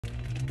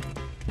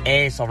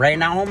Hey, so right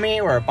now,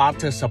 homie, we're about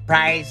to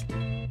surprise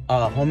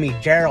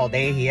homie Jerald.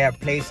 He had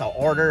placed an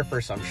order for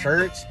some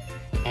shirts,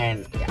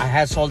 and I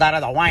had sold out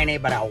of the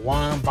wine, but I had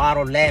one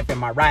bottle left in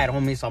my ride,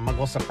 homie. So I'm gonna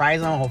go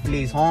surprise him. Hopefully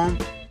he's home,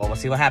 but we'll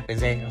see what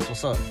happens. That's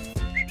what's up.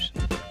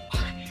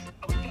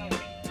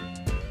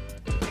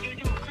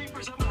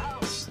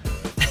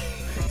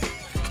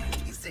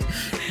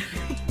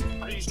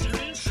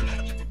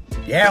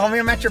 Yeah, homie,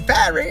 I'm at your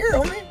pad right here,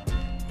 homie.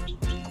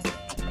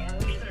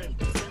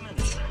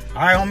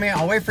 All right, homie,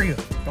 I'll wait for you.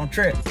 Don't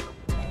trip.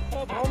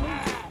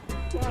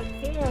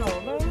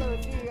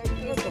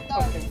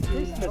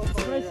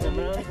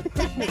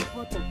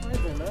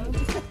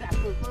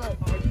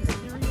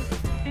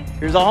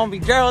 Here's our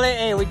homie Jerald.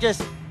 Hey, we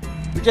just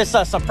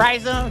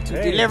surprised him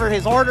to deliver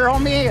his order,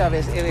 homie, of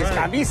his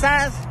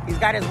camisas. He's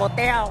got his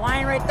botella of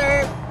wine right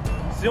there.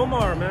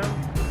 Sylmar, man.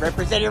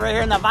 Representing right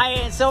here in the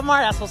Valle in Sylmar.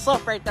 That's what's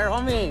up right there,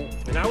 homie.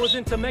 And I was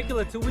in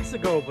Temecula 2 weeks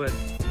ago, but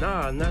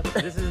nah,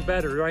 this is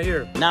better right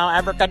here. Now,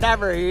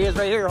 abracadabra, he is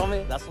right here,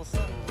 homie. That's what's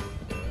up.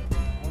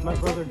 My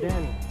brother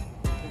Danny.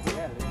 That's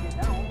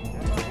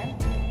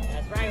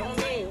right,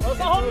 homie. What's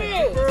up,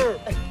 homie?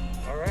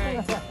 All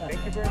right.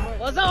 Thank you very much.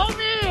 What's up,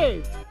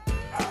 homie?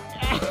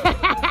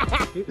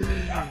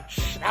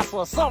 That's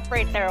what's up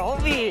right there,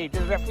 homie.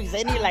 Just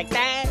representing like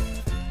that.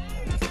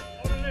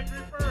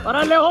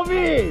 Órale,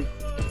 homie.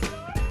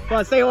 Come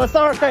on, say what's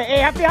up. Hey,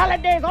 happy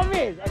holidays,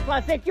 homies. Come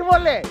on, say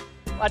kibole.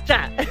 Watch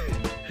out.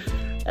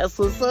 That's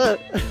what's up.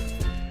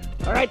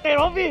 All right there,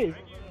 homies.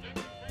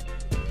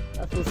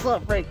 That's what's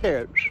up right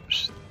there.